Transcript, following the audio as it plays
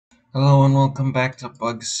Hello and welcome back to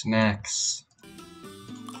Bugsnax.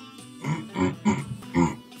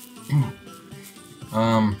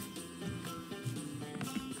 um,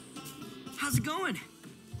 How's it going?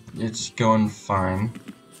 it's going fine.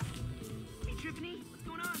 Hey, Tiffany, what's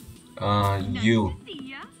going on? You. Nice to see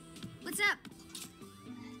ya. What's up?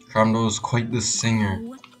 Kondo is quite the singer.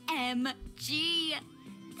 OMG!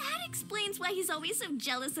 That explains why he's always so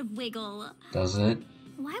jealous of Wiggle. Does it?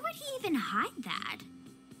 Why would he even hide that?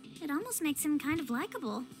 It almost makes him kind of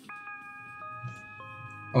likable.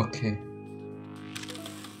 Okay.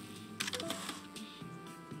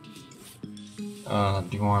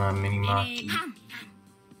 Do you want a mini maki?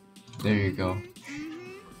 There you go.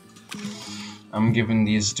 I'm giving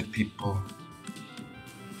these to people.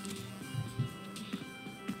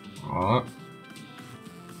 What?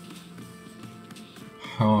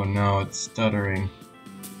 Oh no, it's stuttering.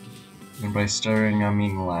 And by stuttering, I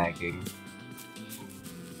mean lagging.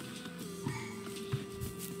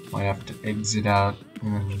 Might have to exit out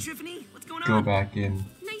and Hey, then Tiffany, what's going go on? back in.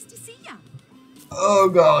 Nice to see ya. Oh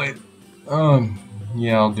god.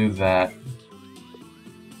 Yeah, I'll do that.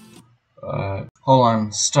 Hold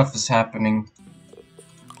on. Stuff is happening.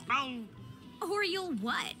 Or you'll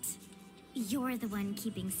what? You're the one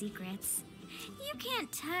keeping secrets. You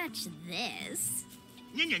can't touch this.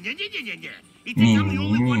 You think I'm the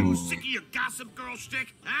only one who's sick of your gossip girl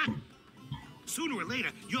shtick, huh? Sooner or later,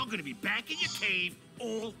 you're gonna be back in your cave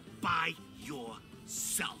all by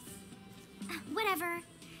yourself. Whatever.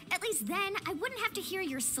 At least then I wouldn't have to hear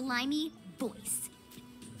your slimy voice.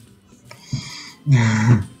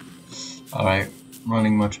 Alright,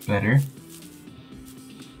 running much better.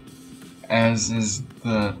 As is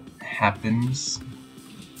the happens.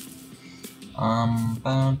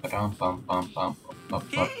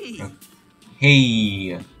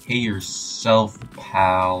 Hey! Hey yourself,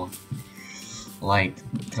 pal. Like,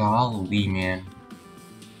 golly, man.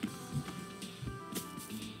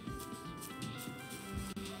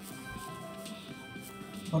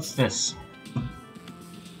 What's this?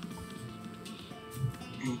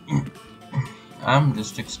 I'm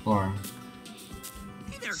just exploring.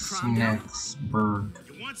 Hey there, Cromwell.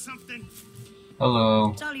 Snacksburg. You want something?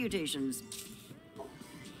 Hello. Salutations.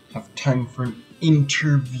 Have time for an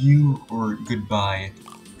interview or goodbye?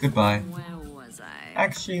 Goodbye. Where was I?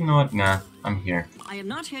 Actually, you know what? Nah, I'm here. I am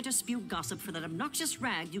not here to spew gossip for that obnoxious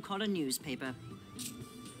rag you call a newspaper.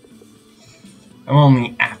 I'm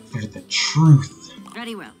only after the truth.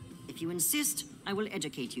 Very well. If you insist, I will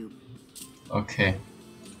educate you. Okay.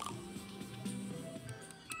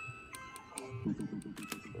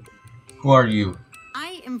 Who are you?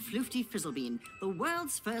 I am Floofty Fizzlebean, the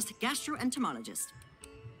world's first gastroentomologist.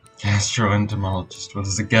 Gastroentomologist. What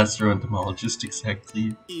is a gastroentomologist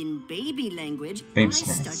exactly? In baby language, Babe I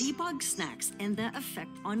snacks. study Bugsnax and their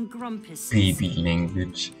effect on grumpuses. Baby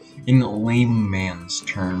language. In layman's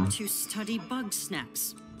term. To study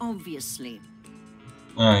Bugsnax, obviously.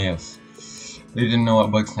 Ah, yes. They didn't know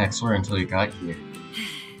what Bugsnax were until you got here.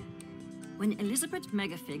 When Elizabeth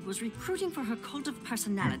Megafig was recruiting for her cult of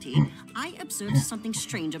personality, I observed something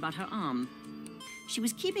strange about her arm. She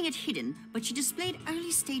was keeping it hidden, but she displayed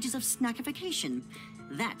early stages of snackification.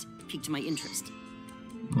 That piqued my interest.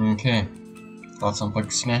 Okay. Thoughts on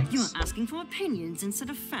Bugsnax? You're asking for opinions instead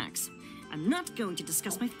of facts. I'm not going to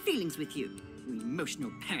discuss my feelings with you, you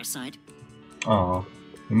emotional parasite. Oh,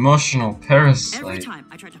 emotional parasite. Every time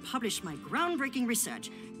I try to publish my groundbreaking research,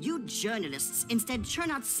 you journalists instead churn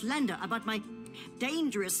out slander about my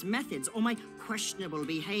dangerous methods or my questionable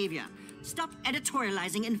behavior. Stop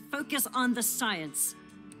editorializing and focus on the science.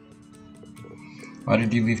 Why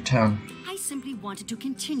did you leave town? I simply wanted to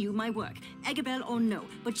continue my work, Eggabell or no,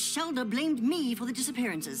 but Shelda blamed me for the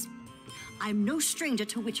disappearances. I'm no stranger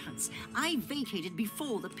to witch hunts. I vacated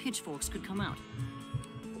before the pitchforks could come out.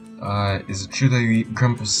 Is it true that you eat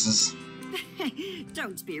grumpuses?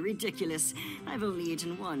 Don't be ridiculous. I've only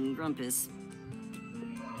eaten one grumpus.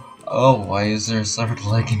 Oh, why is there a severed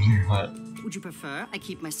leg in your hut? Would you prefer I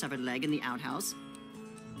keep my severed leg in the outhouse?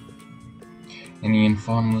 Any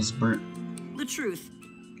info on Lisbert? The truth.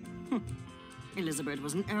 Elizabeth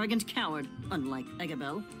was an arrogant coward, unlike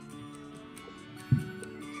Eggabell.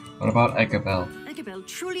 What about Eggabell? Eggabell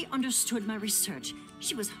truly understood my research.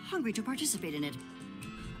 She was hungry to participate in it.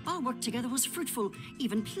 Our work together was fruitful,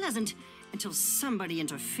 even pleasant, until somebody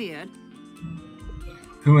interfered.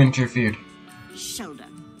 Who interfered? Shelda.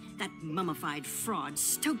 That mummified fraud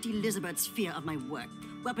stoked Elizabeth's fear of my work,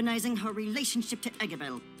 weaponizing her relationship to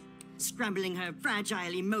Eggabell, scrambling her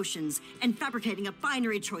fragile emotions, and fabricating a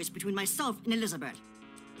binary choice between myself and Elizabeth.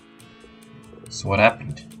 So what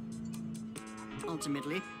happened?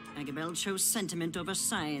 Ultimately, Agabel chose sentiment over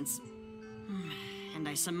science. And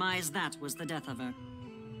I surmise that was the death of her.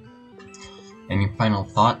 Any final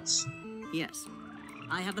thoughts? Yes.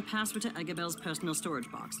 I have the password to Agabel's personal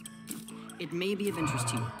storage box. It may be of interest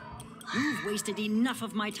to you. You've wasted enough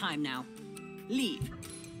of my time now. Leave.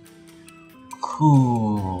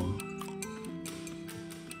 Cool.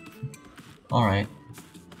 Alright.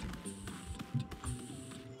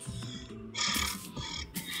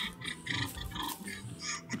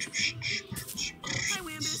 Hi,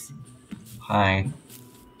 Wambus. Hi.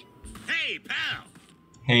 Hey, pal.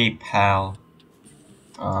 Hey, pal.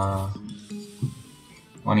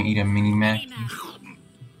 Wanna eat a mini mac?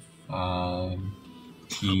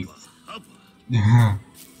 Teeth. Hubba.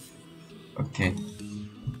 Okay.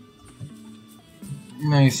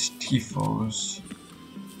 Nice tifos.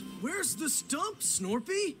 Where's the stump,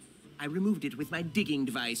 Snorpy? I removed it with my digging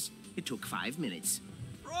device. It took 5 minutes.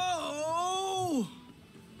 Bro!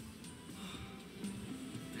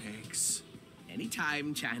 Thanks.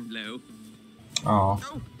 Anytime, Chandlo. Oh.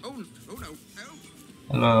 Oh no. Oh.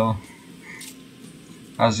 Hello.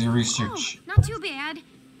 How's your research? Oh, not too bad.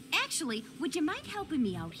 Actually, would you mind helping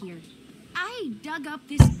me out here? I dug up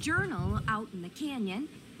this journal out in the canyon.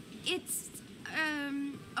 It's,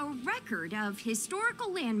 a record of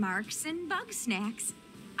historical landmarks and Bugsnax.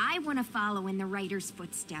 I want to follow in the writer's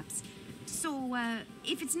footsteps. So,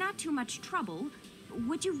 if it's not too much trouble,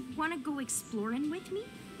 would you want to go exploring with me?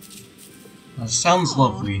 That sounds Aw,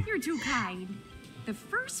 lovely. You're too kind. The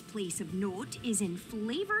first place of note is in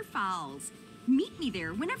Flavor Falls. Meet me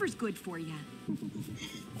there whenever's good for you.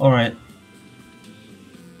 Alright.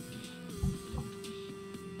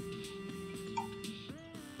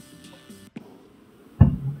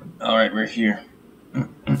 Alright, we're here.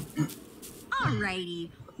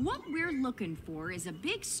 Alrighty. What we're looking for is a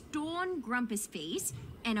big stone grumpus face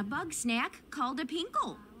and a bug snack called a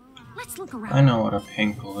pinkle. Let's look around. I know what a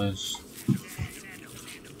pinkle is.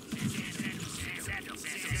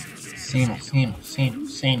 Seen.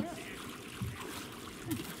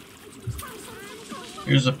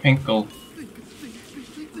 Here's a pinkle.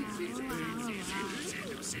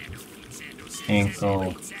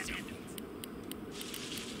 Pinkle.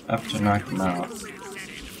 Have to knock him out.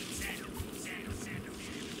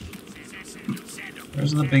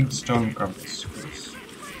 Where's the big stone grumpus face?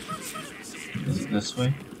 Is it this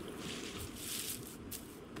way?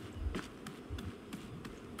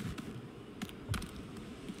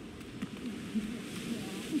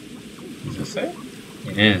 Is this it?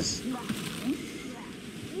 It is.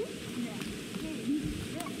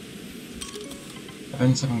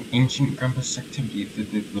 Evidence of an ancient grumpus activity.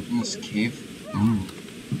 Did they live in this cave?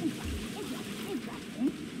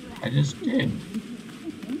 I just did.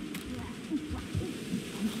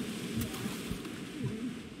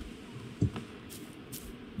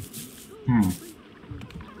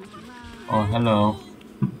 Oh, hello.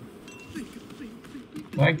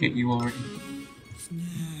 Did I get you already?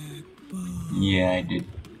 Yeah, I did.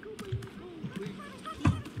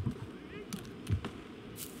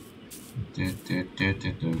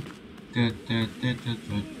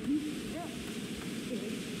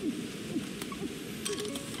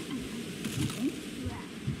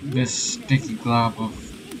 This sticky glob of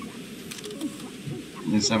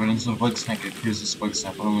this evidence of Bugsnax. It appears this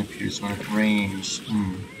Bugsnax only appears when it rains.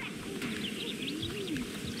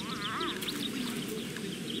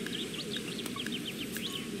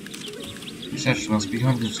 This section must be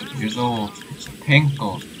hundreds of years old. It's a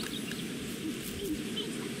pinkle.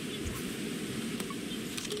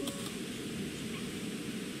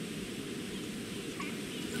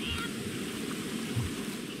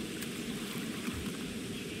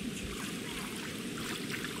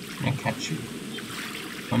 Can I catch you?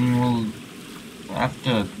 And we'll have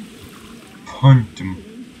to punt him.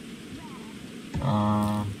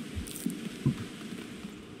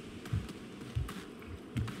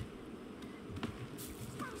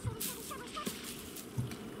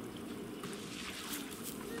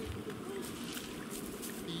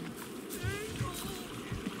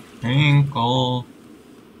 Pinkle.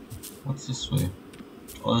 What's this way?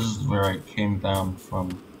 Oh, this is where I came down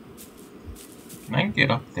from. Can I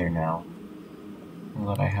get up there now?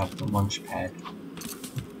 Now that I have the launch pad.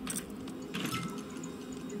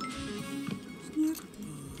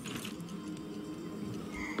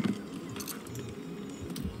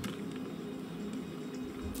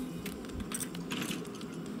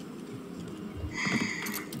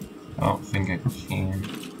 I don't think I can.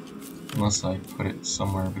 Unless I put it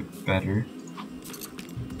somewhere a bit better.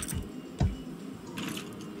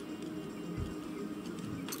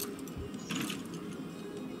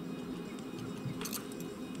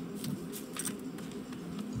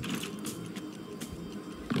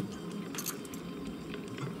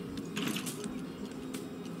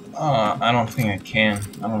 I don't think I can.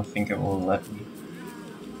 I don't think it will let me.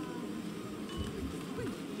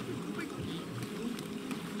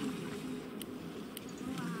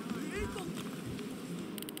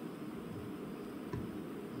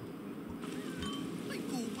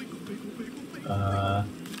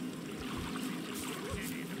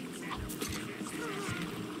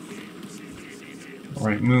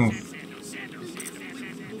 Alright, move.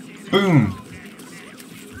 Boom!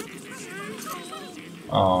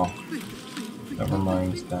 Oh, never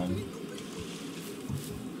mind then.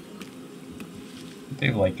 Do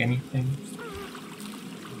they like anything?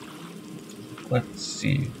 Let's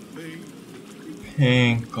see.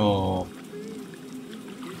 Pinkle.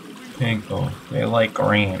 Pinkle. They like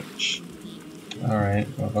ranch. Alright,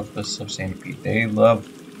 what about the subsanity? They love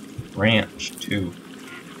ranch too.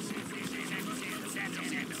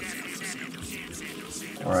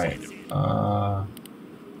 Alright,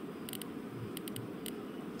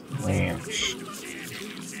 ranch.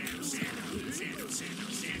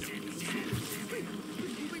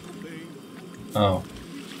 Oh.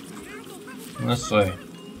 This way.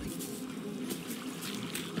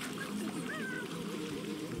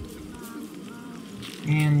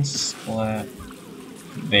 And splat.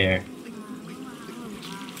 There.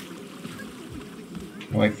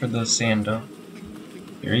 Wait for the Sando.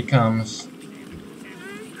 Here he comes.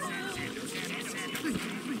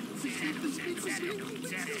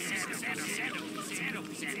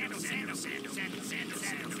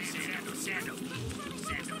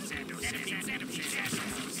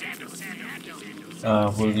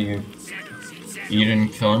 Will you eat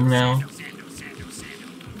and kill him now?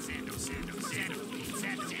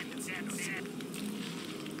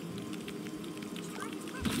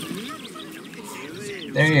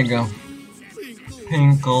 There you go.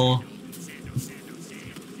 Pinkle.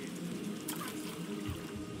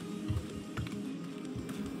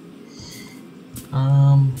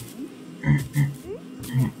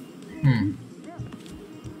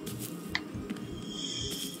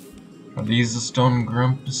 Are these the stone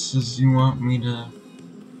grumpuses you want me to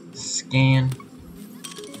scan?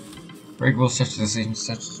 Regular such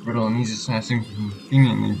as brittle and easy to seem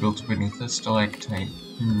conveniently built beneath a stalactite.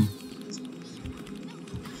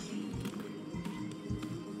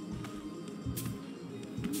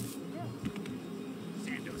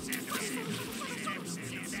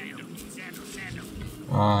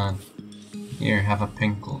 Here, have a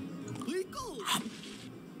pinkle.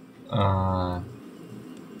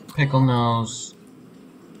 Pickle nose.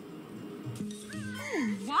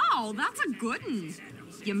 Wow, that's a good one.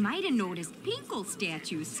 You might have noticed pinkle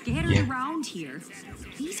statues scattered around here.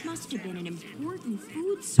 These must have been an important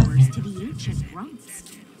food source to the ancient grumps.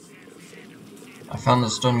 I found the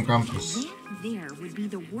stone grumpus. That there would be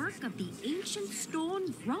the work of the ancient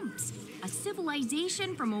stone grumps, a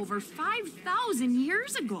civilization from over 5,000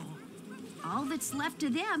 years ago. All that's left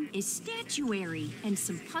of them is statuary and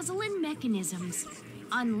some puzzling mechanisms.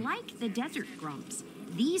 Unlike the desert grumps,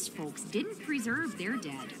 these folks didn't preserve their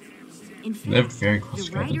dead. In fact,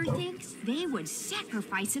 the writer thinks they would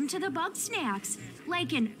sacrifice him to the Bugsnax,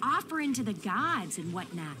 like an offering to the gods and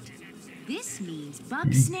whatnot. This means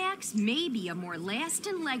Bugsnax may be a more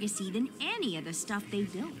lasting legacy than any of the stuff they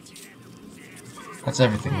built. That's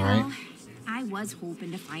everything, right? I was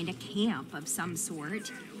hoping to find a camp of some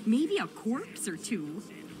sort, maybe a corpse or two.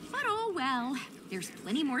 But oh well, there's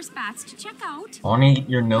plenty more spots to check out. I want to eat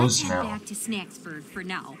your nose Let's head now. back to Snacksburg for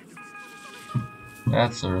now.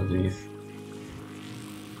 That's a relief.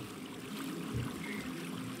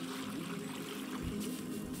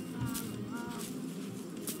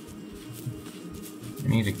 I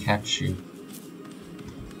need to catch you.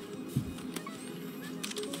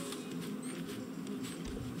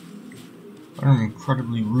 What an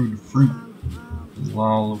incredibly rude fruit.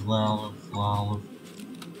 Lolive, lolive, lolive.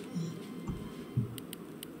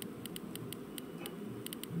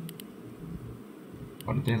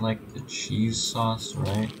 What do they like? The cheese sauce,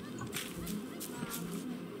 right?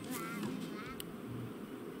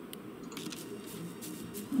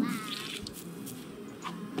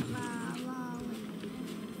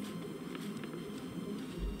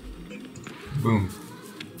 Boom.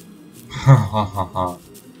 Ha ha ha ha.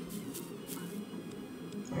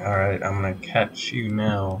 Alright, I'm gonna catch you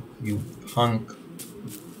now, you punk.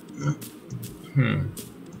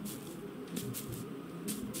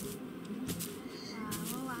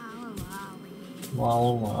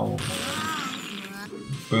 Wallow, wallow.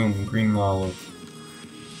 Boom, green wallow.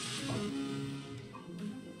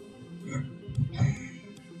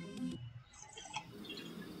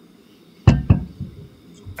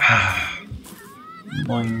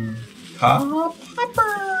 Boing. Pop,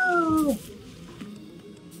 popper.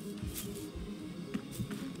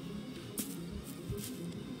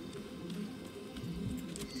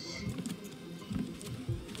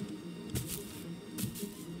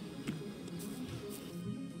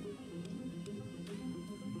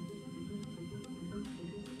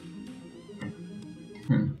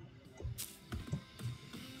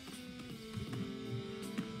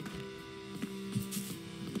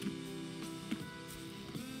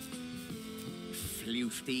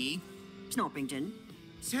 floofty. Snorpington.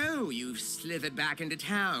 So, you've slithered back into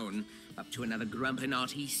town, up to another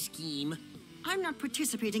grumpinaughty scheme. I'm not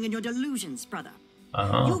participating in your delusions, brother.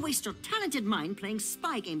 Oh. You waste your talented mind playing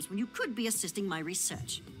spy games when you could be assisting my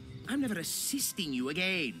research. I'm never assisting you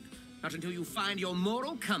again. Not until you find your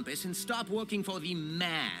moral compass and stop working for the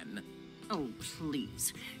man. Oh,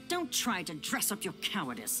 please. Don't try to dress up your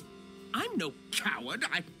cowardice. I'm no coward.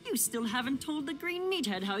 You still haven't told the green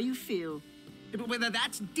meathead how you feel. But whether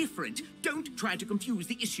that's different, don't try to confuse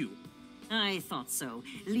the issue. I thought so.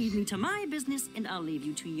 Leave me to my business, and I'll leave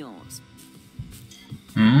you to yours.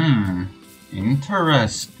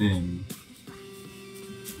 Interesting.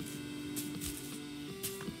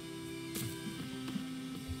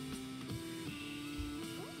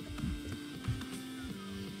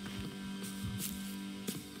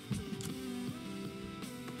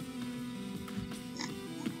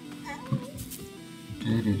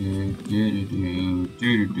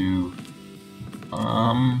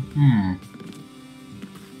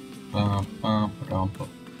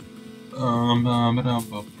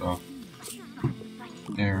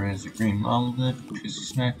 There is a green olive, juicy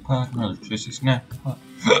snack pot, another juicy snack pot.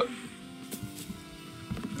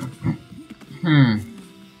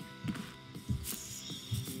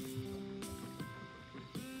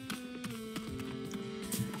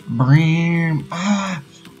 Bream.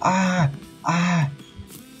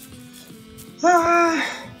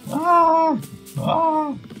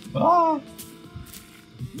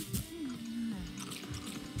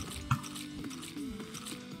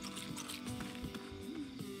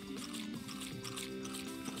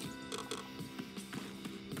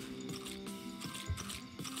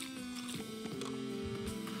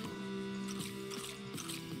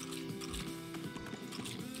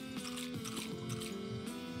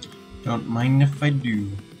 Don't mind if I do.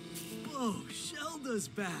 Whoa, Shelda's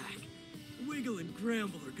back. Wiggle and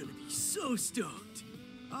Gramble are gonna be so stoked.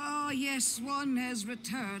 Ah, yes, one has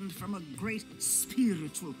returned from a great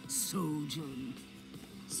spiritual sojourn.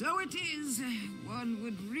 So it is, one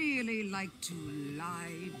would really like to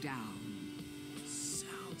lie down.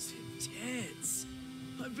 Sounds intense.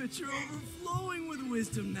 I bet you're overflowing with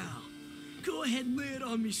wisdom now. Go ahead and lay it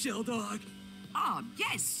on me, Shell Dog. Ah,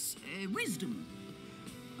 yes, wisdom.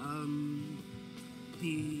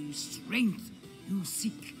 The strength you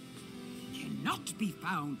seek cannot be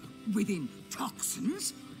found within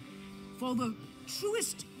toxins, for the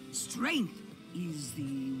truest strength is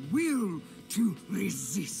the will to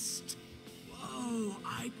resist. Whoa,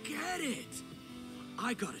 I get it.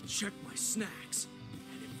 I gotta check my snacks,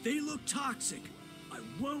 and if they look toxic, I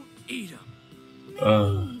won't eat them.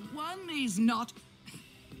 No, one is not.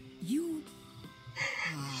 You...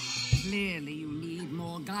 clearly you need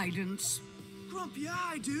more guidance. Grumpy,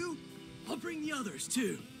 I do. I'll bring the others,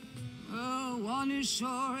 too. Oh, one is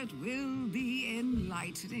sure it will be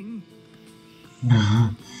enlightening.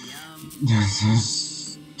 This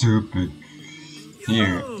is stupid.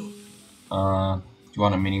 Here. Do you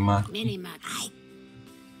want a mini muck? Mini muck.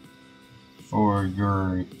 For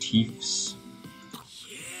your teeths?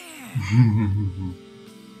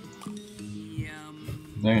 Yeah.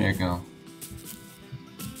 There you go.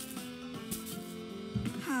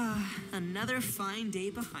 Another fine day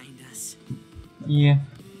behind us. Yeah,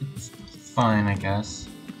 it's fine, I guess.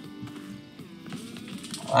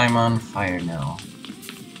 I'm on fire now.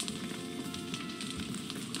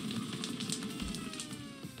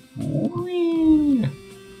 Whee!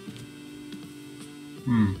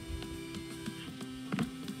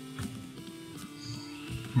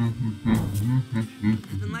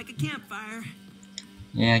 Nothing like a campfire.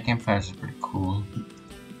 Yeah, campfires are pretty cool.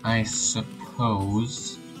 I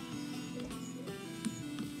suppose.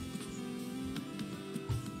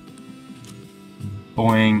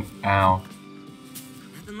 Boing, ow.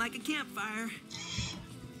 Nothing like a campfire.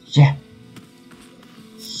 Yeah.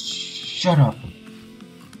 Shut up.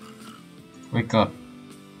 Wake up.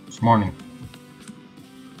 It's morning.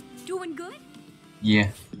 Doing good?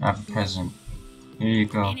 Yeah, I have a present. Here you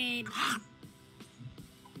go.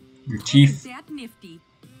 Your teeth. That nifty.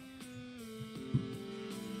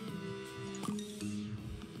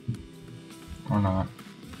 Or not.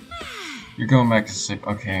 You're going back to sleep.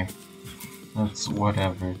 Okay. That's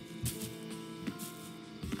whatever.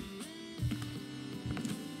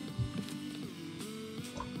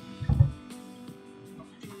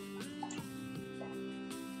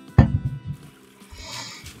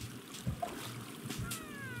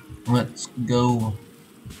 Let's go.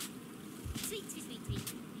 Sweet, sweet, sweet,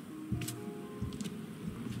 sweet.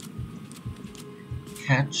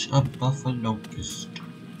 Catch a buffalocust.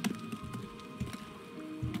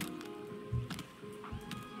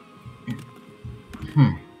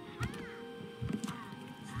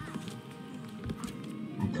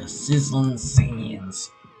 The sizzling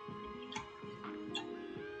sands.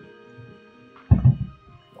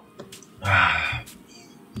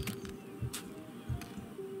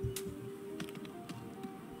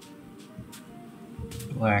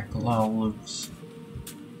 Black olives.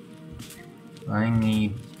 I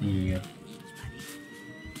need the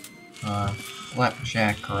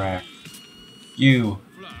flapjack rack. You.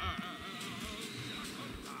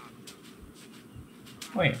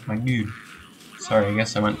 Wait, my dude. Sorry, I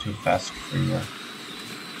guess I went too fast for you.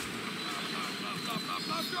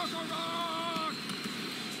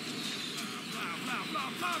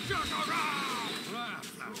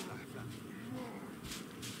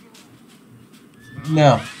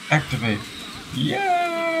 Now, activate.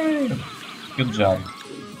 Yay! Good job.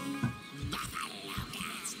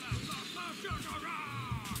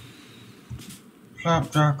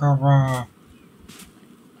 Flapjack-a-raw.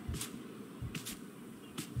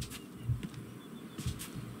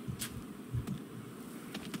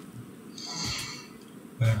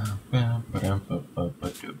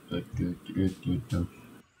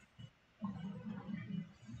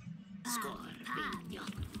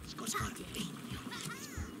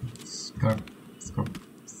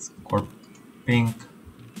 Scorpink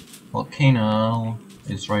volcano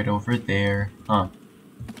is right over there. Huh.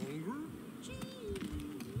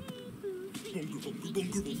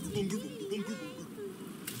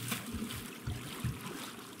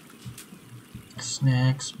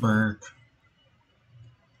 Snacksburg.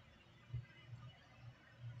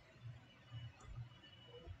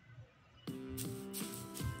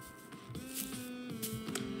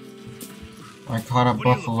 I caught a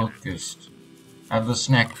buffalocust. Have the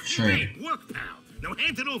snack trade. Great work, pal. Now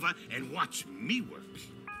hand it over and watch me work.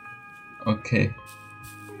 Okay.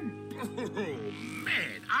 Oh,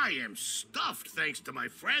 man, I am stuffed thanks to my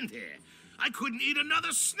friend here. I couldn't eat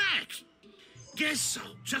another snack. Guess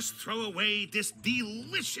I'll just throw away this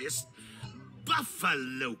delicious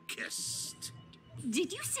buffalocust.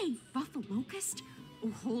 Did you say buffalocust?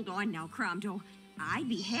 Oh, hold on now, Cromdo. I'd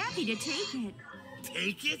be happy to take it.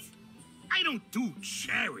 Take it? I don't do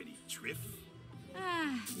charity, Triff.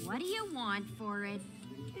 What do you want for it?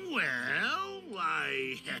 Well,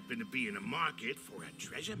 I happen to be in a market for a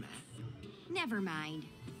treasure map. Never mind.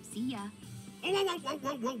 See ya. Oh,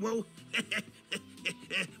 whoa.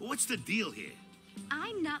 What's the deal here?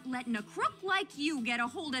 I'm not letting a crook like you get a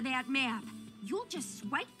hold of that map. You'll just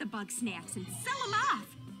swipe the Bugsnax and sell them off.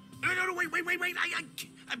 No, wait.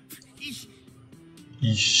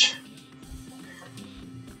 Yeesh.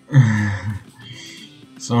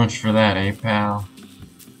 So much for that, eh, pal?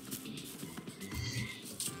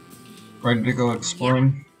 Ready to go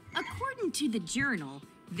exploring? Yep. According to the journal,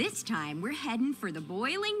 this time we're heading for the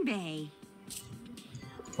Boiling Bay.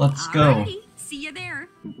 Let's go. Alrighty, see you there.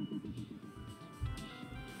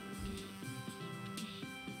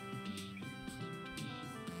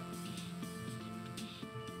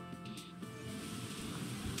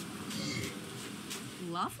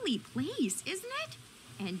 Lovely place, isn't it?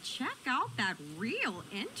 And check out that real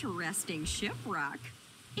interesting shipwreck.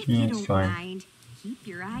 If you don't mind, keep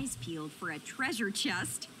your eyes peeled for a treasure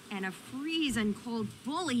chest and a freezing cold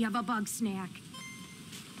bully of a Bugsnax.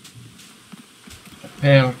 A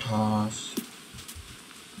pail toss.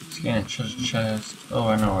 Scan a treasure chest. Oh,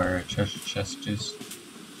 I know where a treasure chest is.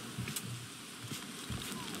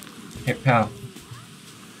 Hey, pal.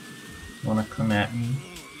 Wanna come at me?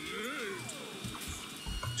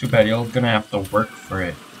 Too bad, you're gonna have to work for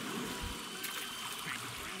it.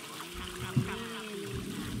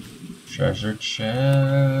 Treasure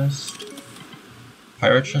chest.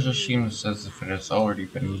 Pirate treasure seems as if it has already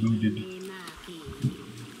been looted.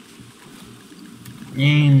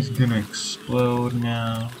 Game's gonna explode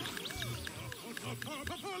now.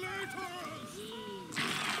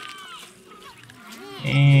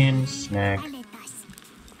 And snack.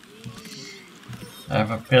 I have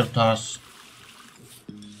a pill toss.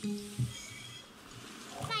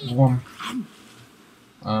 One.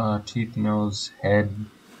 Teeth, nose, head,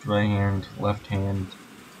 right hand, left hand.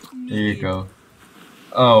 There you go.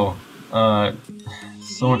 Oh,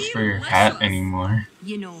 so much for your hat anymore.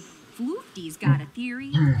 You know, Floofty's got a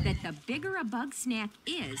theory that the bigger a Bugsnax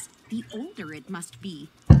is, the older it must be.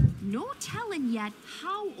 No telling yet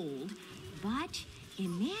how old, but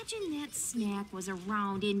imagine that snack was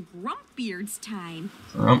around in Grumpbeard's time.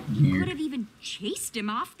 Grumpbeard could have even chased him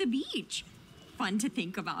off the beach. Fun to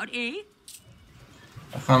think about, eh?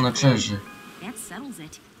 I found the treasure. That settles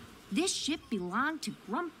it. This ship belonged to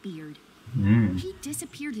Grumpbeard. He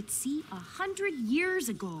disappeared at sea 100 years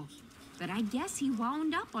ago. but I guess he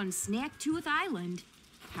wound up on Snacktooth Island.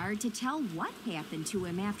 Hard to tell what happened to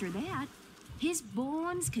him after that. His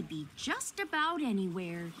bones could be just about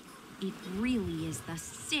anywhere. It really is the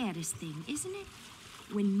saddest thing, isn't it?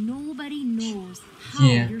 When nobody knows how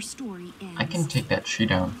your story ends. I can take that tree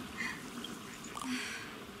down.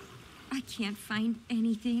 I can't find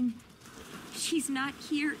anything. She's not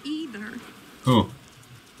here either. Who?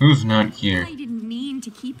 Who's not here? I didn't mean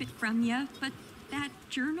to keep it from you, but that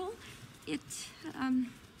journal, it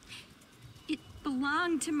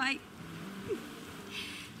belonged to my...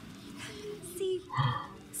 See,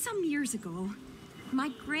 some years ago, my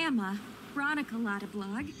grandma, Veronica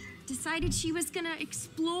Lottablog, decided she was gonna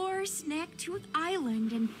explore Snacktooth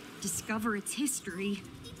Island and discover its history.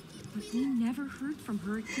 But we never heard from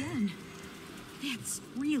her again. That's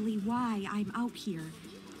really why I'm out here.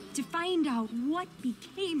 To find out what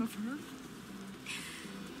became of her.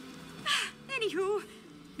 Anywho,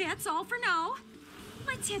 that's all for now.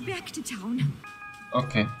 Let's head back to town.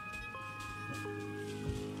 Okay.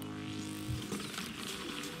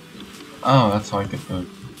 Oh, that's how I get the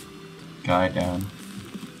guy down.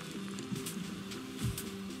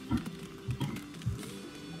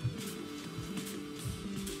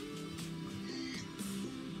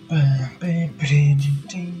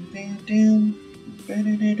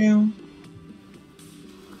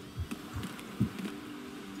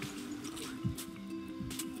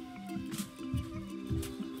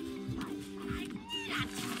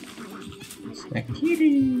 It's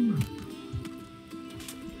kitty.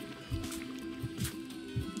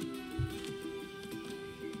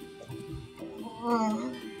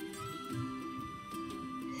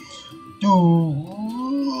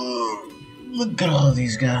 Oh, look at all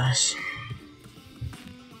these guys.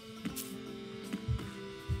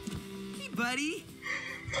 Hey, buddy.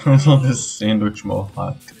 I love this sandwich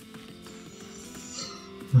mohawk.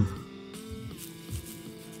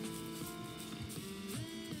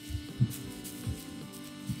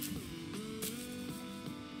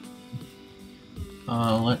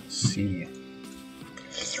 Let's see.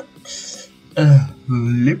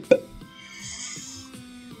 Lip.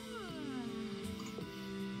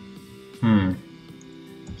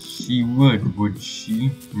 She would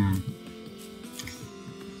she?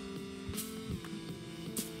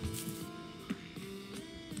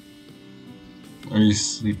 Are you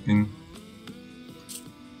sleeping?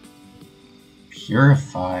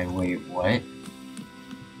 Purify, wait, what?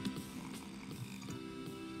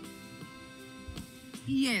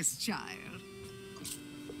 Yes, child.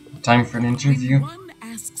 Time for an interview? When one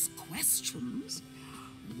asks questions,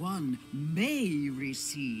 one may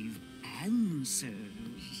receive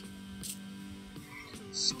answers.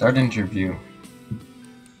 Start interview.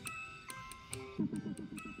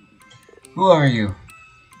 Who are you?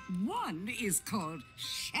 One is called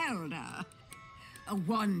Shelda.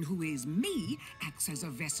 One who is me acts as a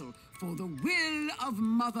vessel for the will of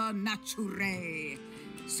Mother Nature.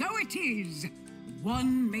 So it is.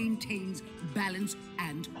 One maintains balance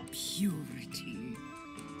and purity.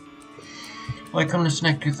 Why come to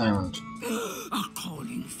Snacktooth Island? A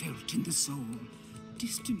calling felt in the soul.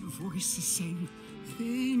 Distant voices saying, they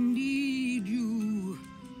need you.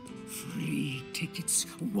 Free tickets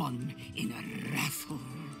won in a raffle.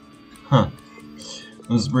 Huh.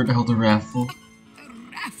 Elizabeth held a raffle. A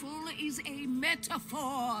raffle is a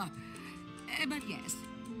metaphor. But yes.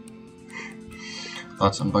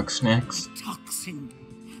 Thoughts on Bugsnax? Toxin.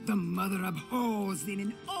 The mother abhors them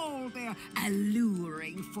in all their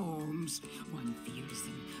alluring forms. One feels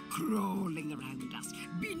them crawling around us,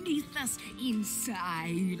 beneath us,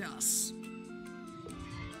 inside us.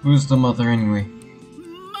 Who's the mother anyway?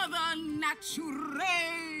 Mother Nature,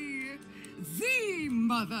 the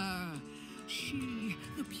mother. She,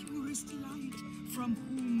 the purest light, from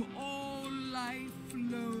whom all life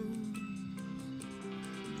flows.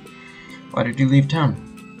 Why did you leave town?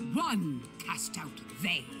 One cast out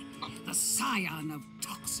they, the scion of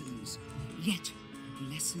toxins. Yet,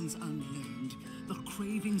 lessons unlearned, the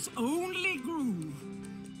cravings only grew.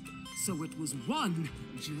 So it was one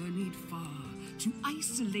journeyed far to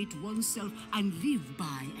isolate oneself and live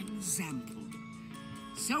by example.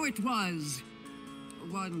 So it was.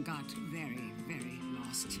 One got very, very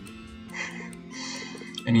lost.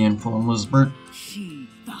 Any info on Elizabeth? She,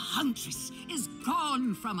 the huntress, is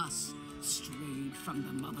gone from us. Strayed from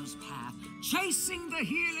the mother's path, chasing the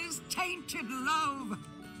healer's tainted love.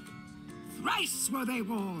 Thrice were they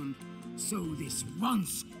warned, so this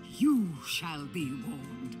once you shall be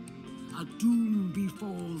warned. A doom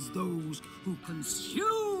befalls those who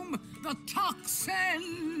consume the toxin.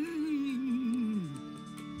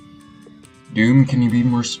 Doom, can you be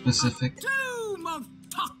more specific? A doom of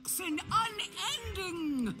toxin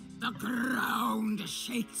The ground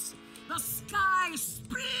shakes. The sky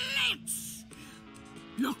splits.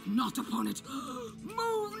 Look not upon it.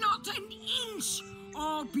 Move not an inch,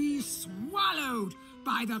 or be swallowed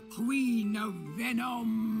by the Queen of Venoms.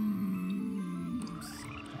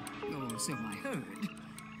 Or so I heard.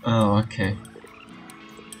 Oh, okay.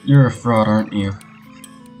 You're a fraud, aren't you?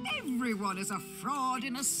 Everyone is a fraud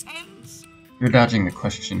in a sense. You're dodging the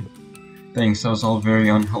question. Thanks, that was all very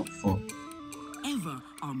unhelpful. Ever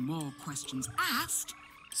are more questions asked,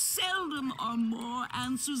 seldom are more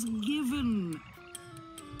answers given.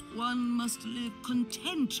 One must live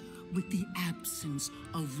content with the absence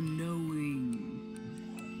of knowing.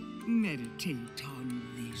 Meditate on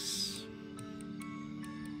this.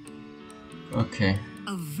 Okay.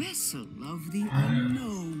 A vessel of the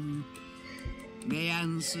unknown. May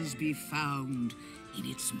answers be found in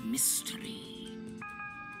its mystery.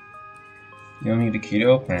 You'll need a key to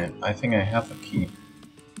open it. I think I have a key.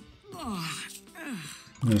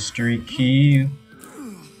 Mystery key.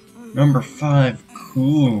 Number 5.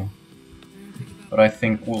 Cool. But I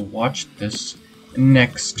think we'll watch this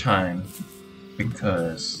next time.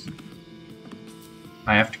 Because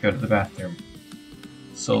I have to go to the bathroom.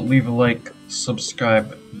 So leave a like,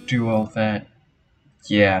 subscribe, do all that.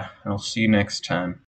 Yeah, I'll see you next time.